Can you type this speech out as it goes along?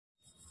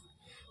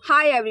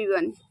Hi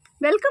everyone,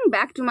 welcome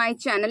back to my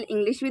channel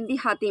English with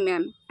Dehati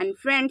ma'am. And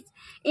friends,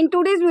 in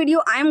today's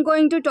video I am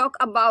going to talk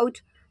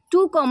about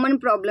two common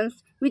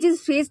problems which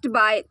is faced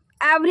by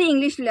every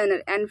English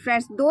learner. And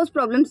friends, those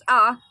problems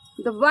are,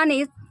 the one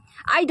is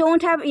I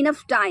don't have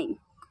enough time.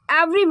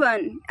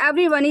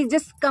 Everyone is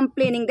just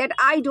complaining that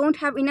I don't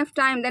have enough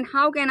time. Then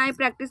how can I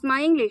practice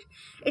my English?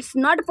 It's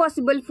not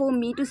possible for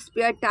me to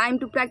spare time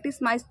to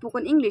practice my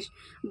spoken English,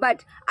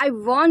 but I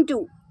want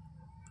to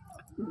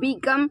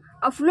become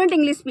a fluent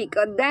English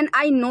speaker. Then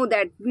I know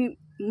that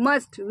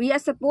we are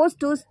supposed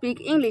to speak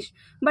English,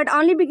 but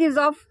only because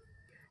of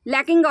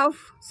lacking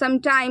of some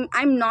time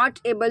I'm not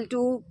able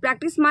to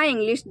practice my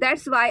English.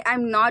 That's why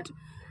I'm not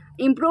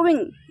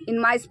improving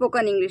in my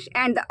spoken English.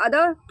 And the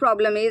other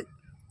problem is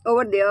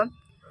over there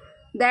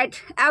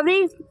that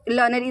every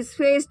learner is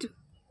faced.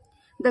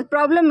 The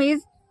problem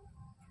is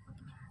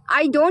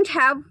I don't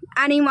have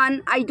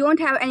anyone, I don't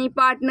have any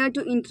partner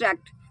to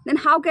interact. Then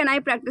how can I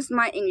practice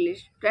my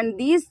English? And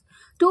these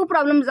two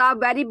problems are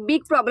very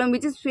big problem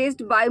which is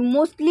faced by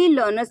mostly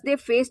learners. They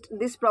faced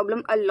this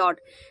problem a lot.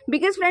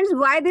 Because friends,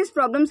 why these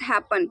problems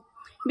happen?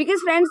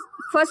 Because friends,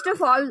 first of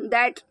all,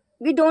 that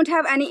we don't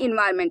have any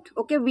environment.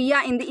 Okay, we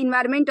are in the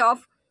environment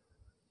of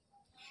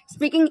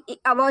speaking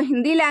our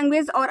Hindi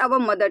language or our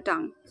mother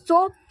tongue.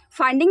 So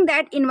finding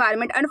that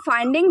environment and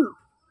finding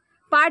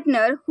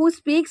partner who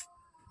speaks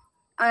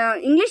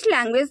English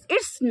language,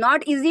 it's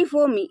not easy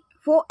for me,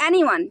 for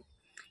anyone.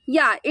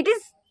 Yeah, it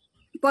is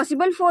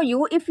possible for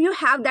you if you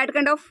have that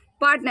kind of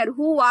partner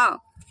who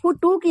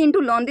too keen to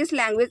learn this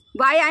language.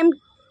 Why I'm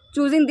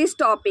choosing this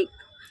topic?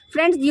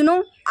 Friends, you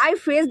know, I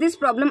face this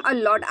problem a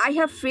lot. I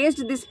have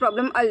faced this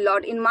problem a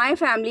lot in my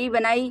family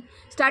when I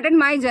started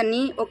my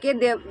journey. Okay,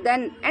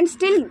 and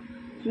still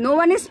no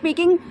one is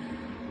speaking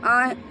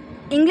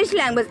English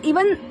language.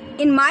 Even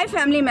in my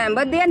family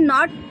member, they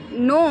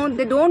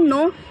don't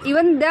know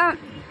even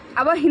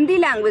our Hindi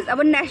language,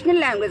 our national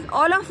language.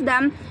 All of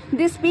them,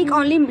 they speak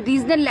only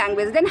regional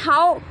language. Then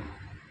how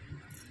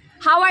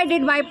I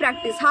did my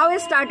practice, how I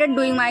started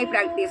doing my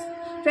practice.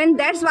 Friend,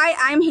 that's why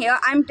I'm here.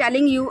 I'm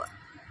telling you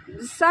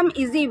some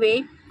easy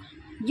way.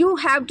 You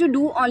have to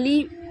do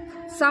only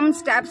some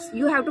steps.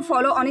 You have to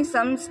follow only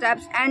some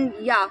steps, and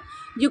yeah,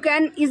 you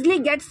can easily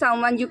get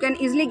someone, you can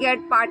easily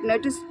get partner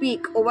to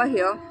speak over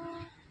here.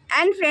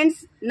 And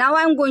friends, now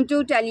I'm going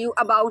to tell you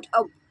about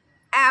a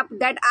app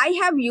that I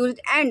have used,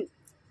 and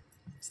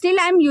still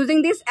I'm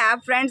using this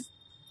app, friends.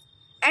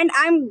 And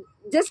I'm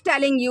just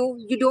telling you,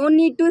 you don't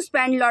need to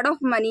spend a lot of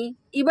money.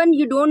 Even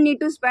you don't need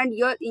to spend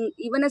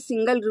even a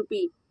single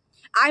rupee.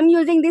 I'm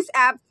using this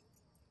app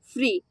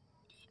free,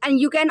 and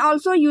you can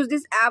also use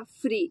this app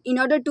free in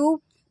order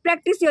to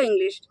practice your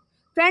English.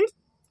 Friends,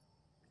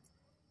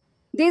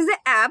 there is an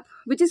app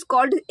which is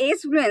called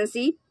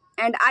Fluency,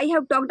 and I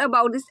have talked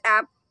about this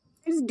app.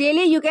 It's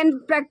daily you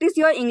can practice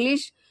your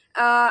English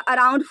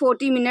around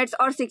 40 minutes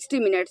or 60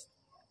 minutes,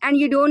 and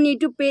you don't need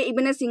to pay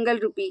even a single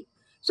rupee.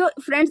 So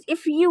friends,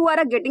 if you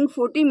are getting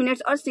 40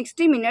 minutes or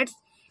 60 minutes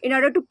in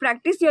order to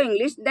practice your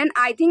English, then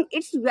I think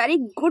it's very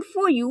good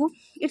for you.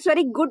 It's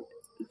very good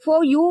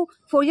for you,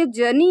 for your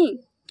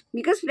journey.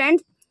 Because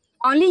friends,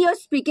 only your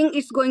speaking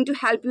is going to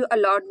help you a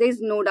lot. There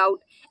is no doubt.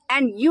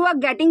 And you are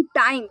getting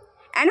time.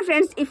 And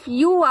friends, if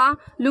you are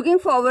looking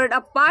forward a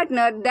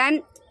partner,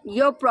 then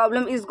your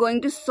problem is going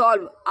to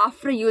solve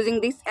after using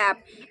this app.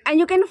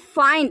 And you can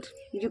find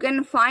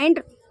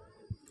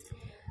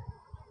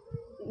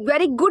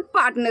very good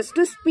partners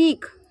to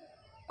speak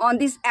on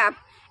this app.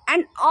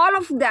 And all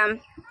of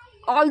them,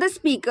 all the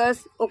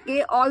speakers,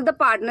 okay, all the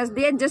partners,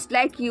 they are just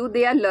like you.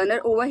 They are learner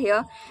over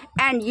here,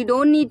 and you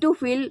don't need to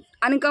feel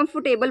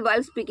uncomfortable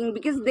while speaking,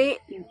 because they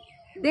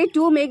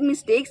too make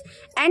mistakes,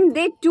 and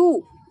they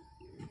too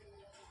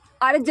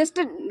are just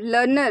a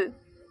learner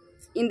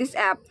in this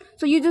app.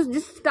 So you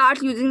just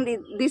start using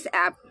this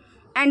app.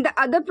 And the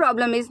other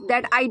problem is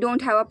that I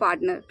don't have a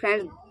partner.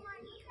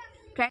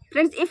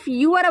 Friends, if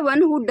you are a one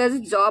who does a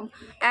job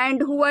and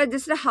who are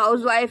just a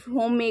housewife,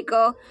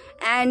 homemaker,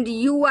 and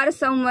you are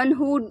someone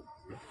who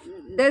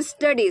does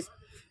studies,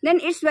 then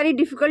it's very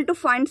difficult to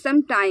find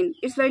some time.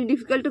 It's very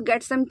difficult to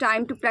get some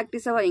time to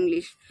practice our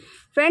English.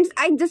 Friends,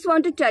 I just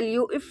want to tell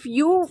you, if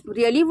you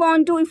really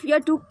want to, if you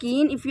are too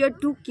keen, if you are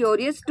too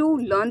curious to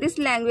learn this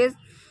language,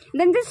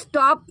 then just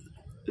stop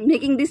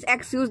making this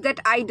excuse that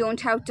I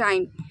don't have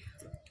time.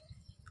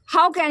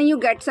 How can you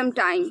get some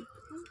time?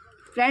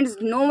 Friends,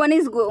 no one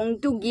is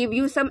going to give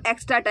you some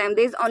extra time.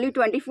 There is only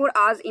 24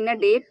 hours in a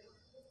day.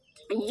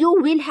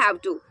 You would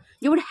have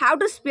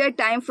to spare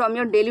time from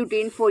your daily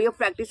routine for your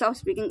practice of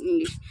speaking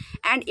English.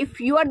 And if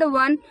you are the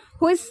one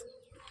who is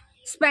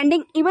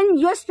spending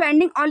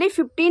only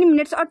 15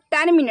 minutes or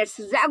 10 minutes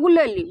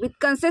regularly with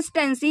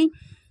consistency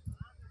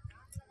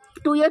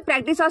to your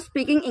practice of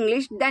speaking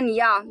English, then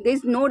yeah, there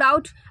is no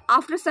doubt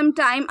after some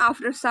time,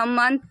 after some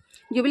month,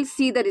 you will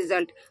see the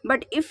result.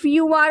 But if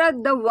you are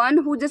the one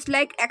who just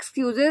like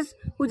excuses,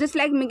 who just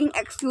like making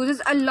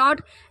excuses a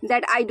lot,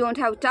 that I don't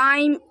have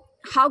time,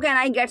 how can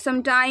I get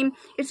some time,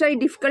 it's very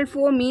difficult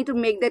for me to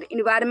make that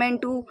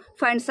environment, to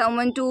find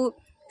someone to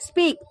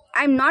speak.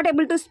 I'm not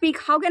able to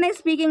speak. How can I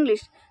speak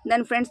English?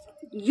 Then friends,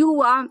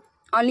 you are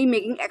only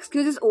making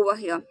excuses over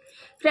here.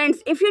 Friends,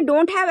 if you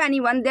don't have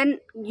anyone, then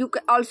you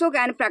also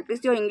can practice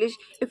your English.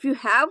 If you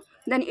have,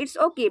 then it's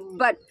okay.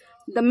 But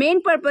the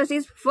main purpose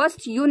is,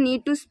 first you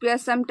need to spare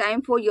some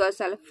time for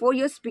yourself, for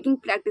your speaking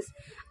practice.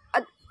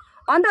 Uh,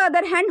 on the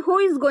other hand, who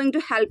is going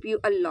to help you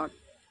a lot?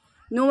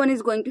 No one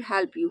is going to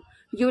help you.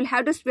 You will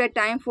have to spare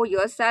time for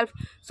yourself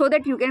so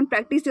that you can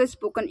practice your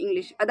spoken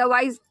English.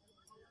 Otherwise,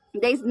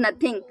 there is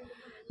nothing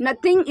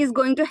is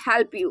going to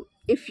help you.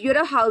 If you're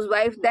a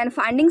housewife, then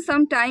finding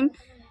some time,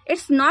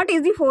 it's not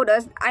easy for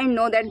us. I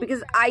know that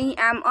because I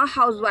am a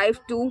housewife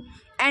too,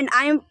 and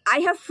I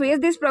have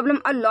faced this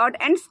problem a lot,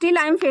 and still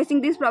I am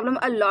facing this problem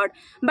a lot.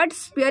 But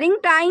sparing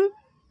time,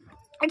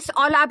 it's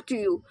all up to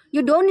you.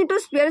 You don't need to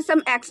spare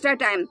some extra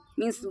time.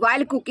 Means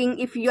while cooking,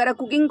 if you are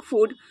cooking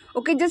food,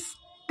 okay, just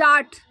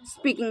start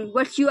speaking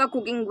what you are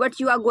cooking, what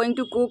you are going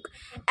to cook,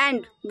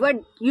 and what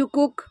you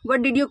cook,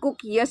 what did you cook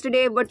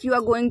yesterday, what you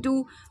are going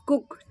to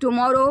cook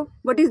tomorrow,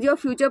 what is your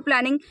future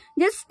planning.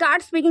 Just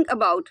start speaking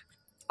about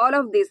all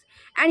of this.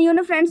 And you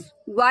know friends,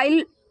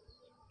 while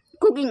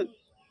cooking,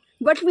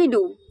 what we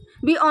do,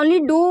 we only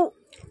do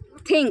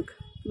think,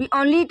 we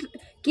only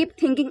keep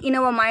thinking in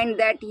our mind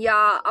that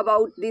yeah,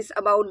 about this,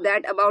 about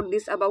that, about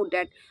this, about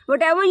that.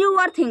 Whatever you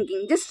are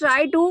thinking, just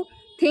try to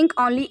think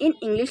only in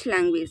English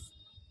language.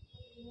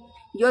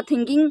 Your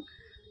thinking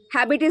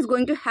habit is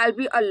going to help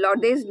you a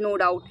lot, there is no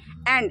doubt.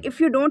 And if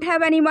you don't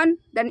have anyone,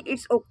 then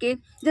it's okay.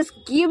 Just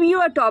give you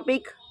a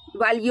topic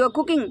while you are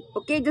cooking,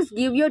 okay? Just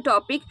give you a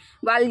topic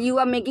while you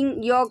are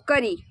making your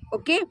curry,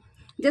 okay?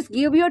 Just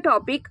give you a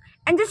topic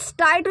and just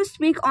try to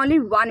speak only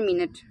 1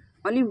 minute.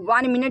 Only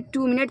 1 minute,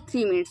 2 minutes,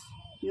 3 minutes,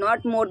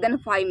 not more than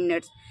 5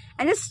 minutes.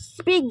 And just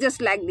speak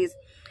just like this.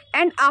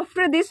 And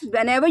after this,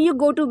 whenever you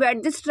go to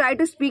bed, just try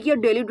to speak your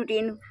daily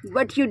routine,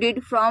 what you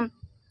did from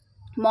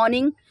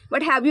morning,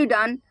 what have you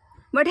done,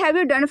 what have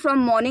you done from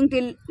morning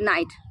till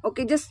night,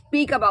 okay? Just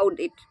speak about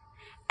it.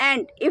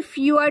 And if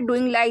you are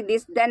doing like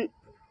this, then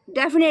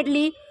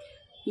definitely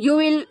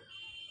you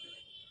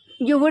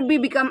would be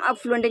become a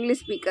fluent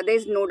English speaker, there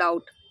is no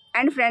doubt.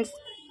 And friends,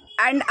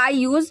 and I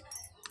use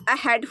a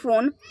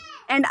headphone,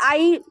 and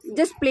I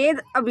just play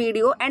a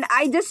video, and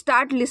I just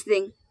start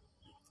listening.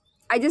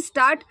 I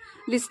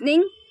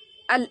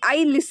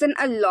listen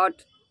a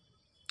lot.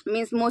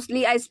 Means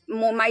mostly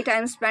my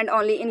time spent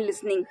only in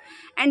listening.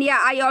 And yeah,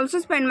 I also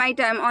spend my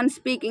time on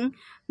speaking,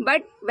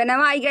 but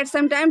whenever I get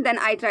some time, then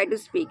I try to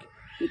speak.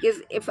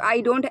 Because if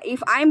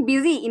I'm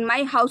busy in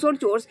my household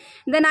chores,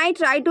 then I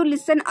try to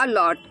listen a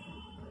lot.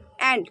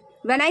 And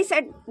when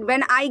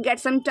I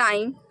get some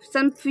time,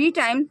 some free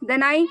time,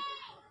 then I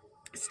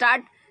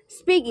start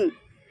speaking.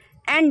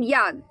 And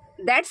yeah,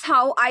 that's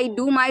how I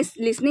do my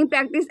listening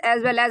practice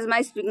as well as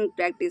my speaking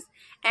practice.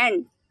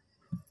 And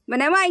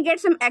whenever I get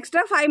some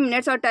extra 5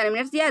 minutes or 10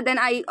 minutes, yeah, then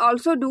I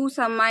also do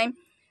some my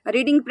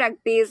reading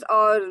practice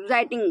or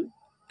writing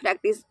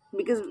practice.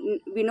 Because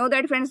we know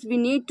that friends, we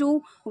need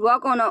to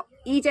work on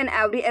each and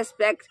every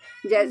aspect.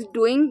 Just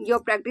doing your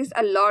practice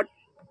a lot,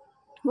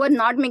 who are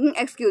not making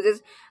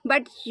excuses,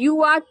 but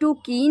you are too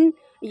keen,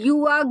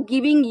 you are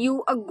giving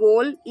you a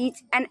goal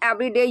each and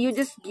every day. You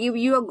just give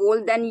you a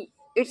goal, then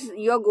it's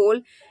your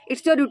goal,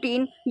 it's your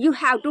routine. You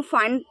have to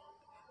find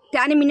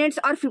 10 minutes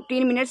or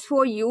 15 minutes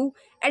for you,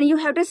 and you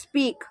have to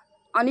speak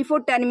only for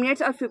 10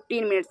 minutes or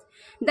 15 minutes.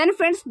 Then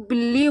friends,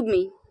 believe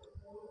me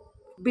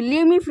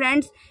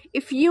friends,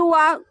 if you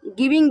are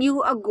giving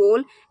you a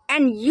goal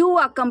and you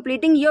are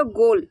completing your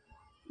goal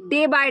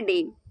day by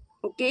day,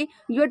 okay,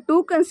 you're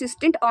too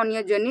consistent on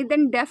your journey,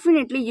 then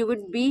definitely you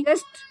would be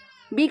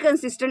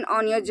consistent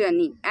on your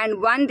journey,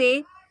 and one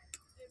day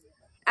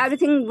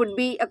everything would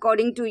be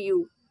according to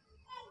you.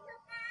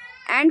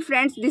 And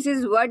friends, this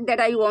is what that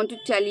I want to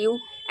tell you.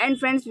 And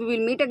friends, we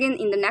will meet again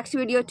in the next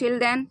video. Till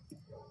then,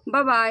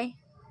 bye bye.